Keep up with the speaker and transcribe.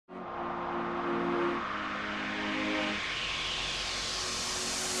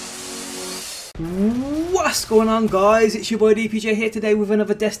What's going on, guys? It's your boy DPJ here today with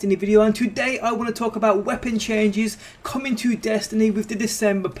another Destiny video, and today I want to talk about weapon changes coming to Destiny with the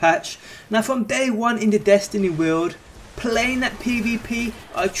December patch. Now, from day one in the Destiny world, playing that PvP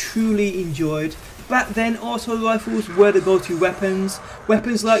I truly enjoyed. Back then, auto rifles were the go-to weapons.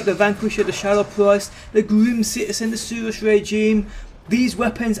 Weapons like the Vanquisher, the Shadow Price, the Grim Citizen, the Surus Regime. These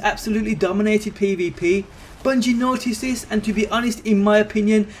weapons absolutely dominated PvP. Bungie noticed this and, to be honest, in my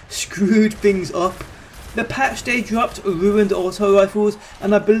opinion, screwed things up. The patch they dropped ruined auto rifles,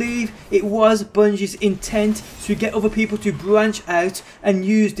 and I believe it was Bungie's intent to get other people to branch out and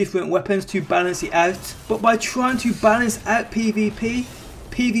use different weapons to balance it out. But by trying to balance out PvP,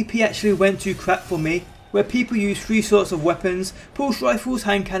 PvP actually went to crap for me, where people use three sorts of weapons: pulse rifles,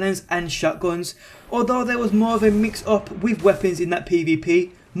 hand cannons and shotguns. Although there was more of a mix up with weapons in that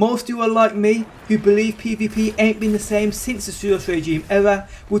PvP, most who are like me, who believe PvP ain't been the same since the Surus Regime era,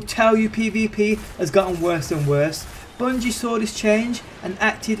 would tell you PvP has gotten worse and worse. Bungie saw this change and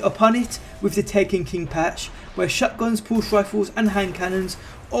acted upon it with the Taken King patch, where shotguns, pulse rifles and hand cannons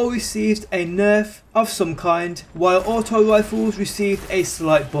all received a nerf of some kind, while auto rifles received a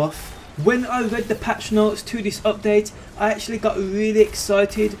slight buff. When I read the patch notes to this update, I actually got really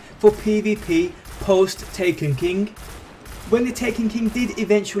excited for PvP post Taken King. When the Taken King did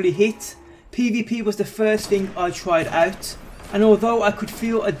eventually hit, PvP was the first thing I tried out, and although I could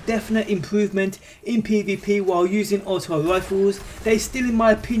feel a definite improvement in PvP while using auto rifles, they still in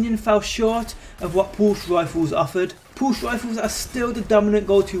my opinion fell short of what pulse rifles offered. Pulse rifles are still the dominant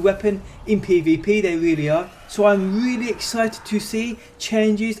go-to weapon in PvP, they really are, so I'm really excited to see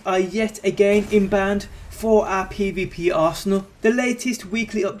changes are yet again inbound for our PvP arsenal. The latest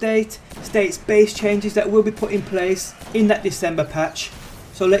weekly update states base changes that will be put in place in that December patch.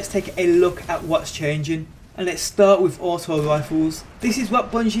 So let's take a look at what's changing, and let's start with auto rifles. This is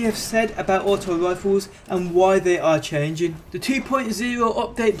what Bungie have said about auto rifles and why they are changing. The 2.0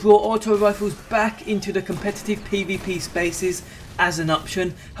 update brought auto rifles back into the competitive PvP spaces as an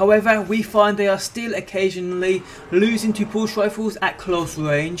option. However, we find they are still occasionally losing to pulse rifles at close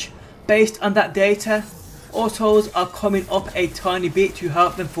range. Based on that data, autos are coming up a tiny bit to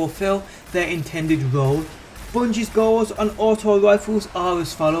help them fulfill their intended role. Bungie's goals on auto rifles are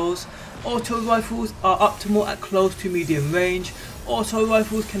as follows. Auto rifles are optimal at close to medium range. Auto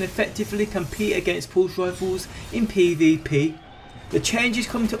rifles can effectively compete against pulse rifles in PvP. The changes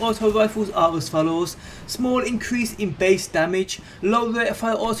coming to auto rifles are as follows: small increase in base damage. Low rate of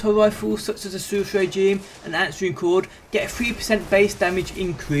fire auto rifles such as the Surus Regime and Answering Chord get a 3% base damage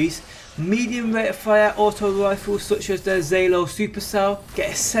increase. Medium rate of fire auto rifles such as the Zalo Supercell get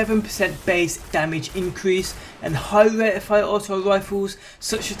a 7% base damage increase, and high rate of fire auto rifles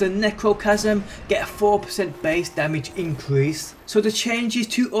such as the Necrochasm get a 4% base damage increase. So the changes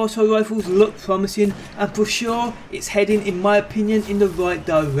to auto rifles look promising, and for sure it's heading, in my opinion, in the right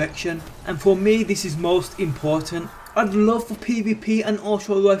direction, and for me this is most important. I'd love for PvP and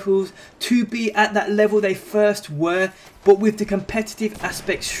auto rifles to be at that level they first were, but with the competitive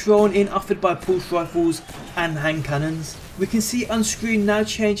aspects thrown in offered by pulse rifles and hand cannons. We can see on screen now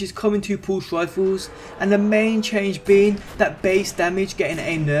changes coming to pulse rifles, and the main change being that base damage getting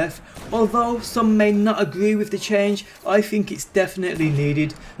a nerf. Although some may not agree with the change, I think it's definitely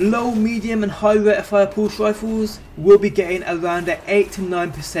needed. Low, medium and high rate of fire pulse rifles will be getting around an 8 to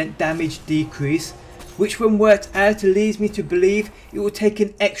 9% damage decrease, which when worked out leads me to believe it will take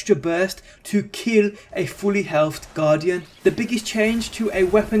an extra burst to kill a fully healthed Guardian. The biggest change to a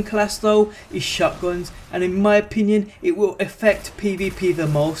weapon class though is shotguns, and in my opinion it will affect PvP the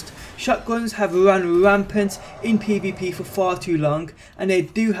most. Shotguns have run rampant in PvP for far too long, and they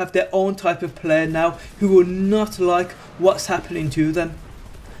do have their own type of player now who will not like what's happening to them.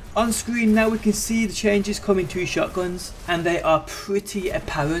 On screen now we can see the changes coming to shotguns, and they are pretty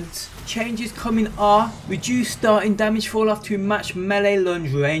apparent. Changes coming are: reduce starting damage fall off to match melee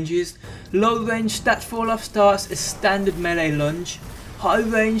lunge ranges. Low range stat fall off starts as standard melee lunge. High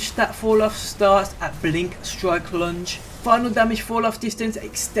range stat fall off starts at blink strike lunge. Final damage fall off distance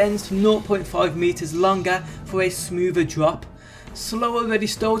extends to 0.5 meters longer for a smoother drop. Slower ready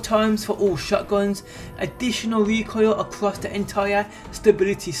stow times for all shotguns. Additional recoil across the entire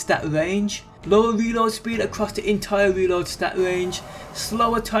stability stat range. Lower reload speed across the entire reload stat range.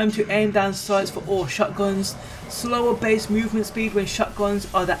 Slower time to aim down sights for all shotguns. Slower base movement speed when shotguns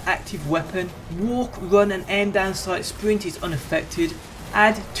are the active weapon. Walk, run and aim down sight sprint is unaffected.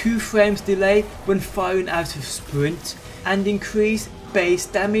 Add 2 frames delay when firing out of sprint. And increase base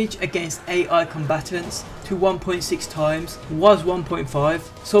damage against AI combatants to 1.6 times, was 1.5.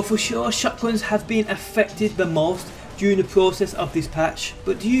 So for sure shotguns have been affected the most during the process of this patch.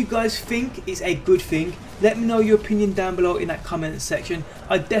 But do you guys think it's a good thing? Let me know your opinion down below in that comment section.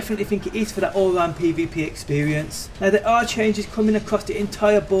 I definitely think it is for that all-round PvP experience. Now there are changes coming across the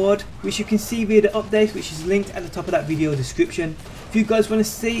entire board, which you can see via the update, which is linked at the top of that video description. If you guys want to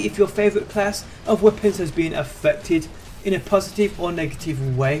see if your favourite class of weapons has been affected in a positive or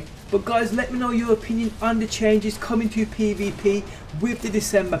negative way. But guys, let me know your opinion on the changes coming to PvP with the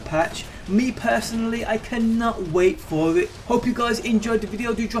December patch. Me personally, I cannot wait for it. Hope you guys enjoyed the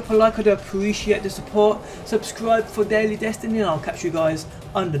video. Do drop a like, I do appreciate the support. Subscribe for daily Destiny and I'll catch you guys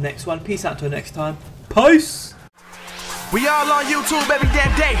on the next one. Peace out until next time. Peace! We all on YouTube every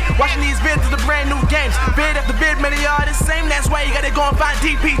damn day, watching these vids of the brand new games. Vid after vid, many are the same. That's why you gotta go and find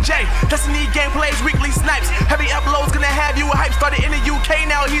DPJ. Destiny gameplays, weekly snipes. Heavy uploads gonna have you a hype. Started in the UK,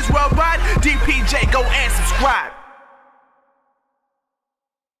 now he's worldwide. DPJ, go and subscribe.